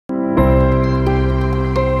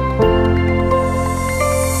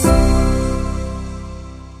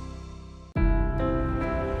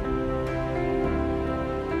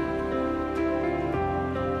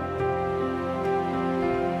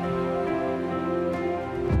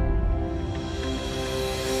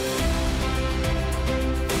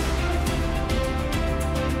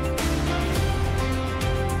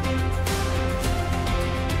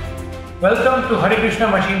Welcome to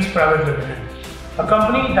Harikrushna Machines Private Limited, a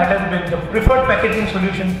company that has been the preferred packaging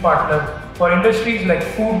solution partner for industries like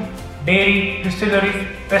food, dairy, distillery,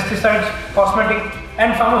 pesticides, cosmetic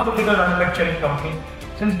and pharmaceutical manufacturing company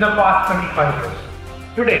since the past 25 years.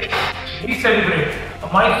 Today, we celebrate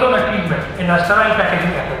a milestone achievement in our sterile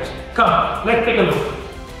packaging efforts. Come, let's take a look.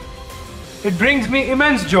 It brings me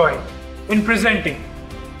immense joy in presenting,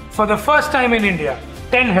 for the first time in India,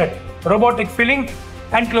 10-head robotic filling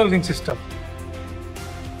and closing system.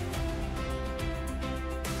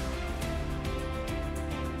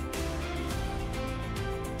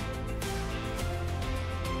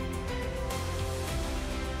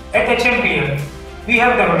 At HMPL, we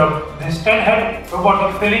have developed this 10-head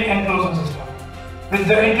robotic filling and closing system with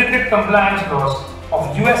the intricate compliance laws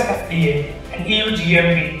of USFDA and EU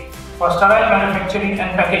GMP for sterile manufacturing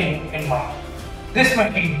and packaging in mind. This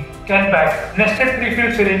machine can pack nested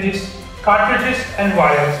pre-filled syringes, cartridges and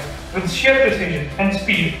vials with sheer precision and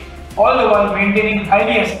speed, all the while maintaining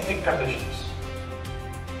highly aseptic conditions.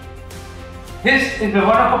 This is a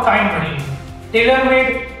one-of-a-kind machine,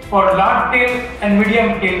 tailor-made for large-scale and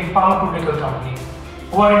medium-scale pharmaceutical companies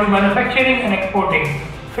who are into manufacturing and exporting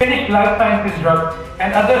finished life sciences drugs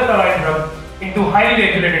and other sterile drugs into highly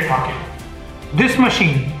regulated market. This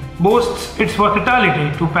machine boasts its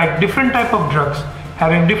versatility to pack different types of drugs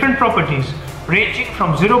having different properties ranging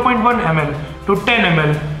from 0.1 ml to 10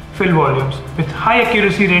 ml fill volumes with high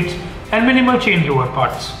accuracy rates and minimal changeover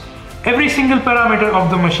parts. Every single parameter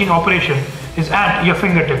of the machine operation is at your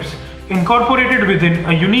fingertips, incorporated within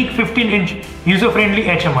a unique 15-inch user-friendly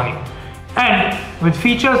HMI, and with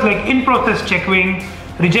features like in-process check weighing,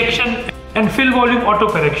 rejection and fill volume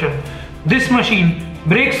auto-correction. This machine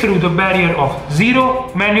breaks through the barrier of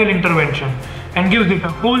zero manual intervention and gives it a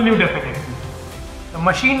whole new definition. The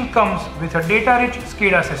machine comes with a data-rich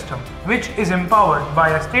SCADA system, which is empowered by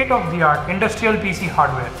a state-of-the-art industrial PC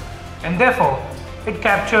hardware, and therefore it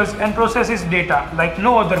captures and processes data like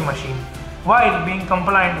no other machine, while being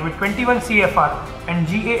compliant with 21 CFR and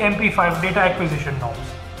GAMP 5 data acquisition norms.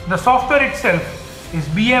 The software itself is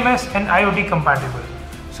BMS and IoT compatible,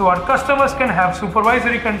 so our customers can have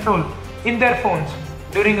supervisory control in their phones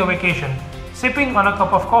during a vacation, sipping on a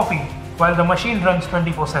cup of coffee while the machine runs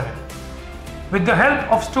 24/7. With the help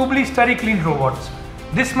of Stubbly SteriClean robots,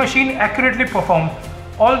 this machine accurately performs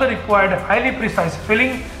all the required highly precise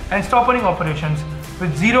filling and stoppering operations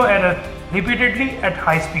with zero error repeatedly at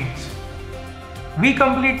high speeds. We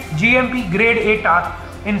complete GMP grade A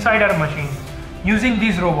tasks inside our machine using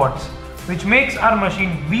these robots, which makes our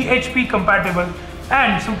machine VHP compatible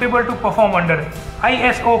and suitable to perform under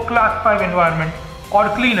ISO Class 5 environment or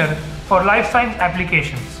cleaner for life science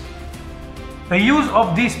applications. The use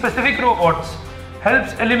of these specific robots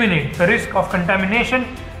helps eliminate the risk of contamination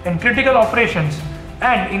in critical operations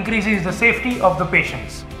and increases the safety of the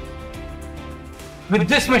patients. With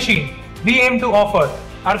this machine, we aim to offer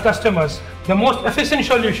our customers the most efficient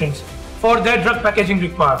solutions for their drug packaging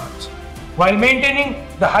requirements, while maintaining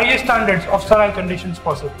the highest standards of sterile conditions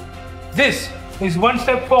possible. This is one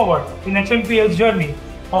step forward in HMPL's journey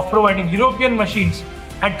of providing European machines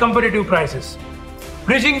at competitive prices,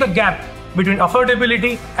 bridging the gap between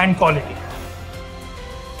affordability and quality.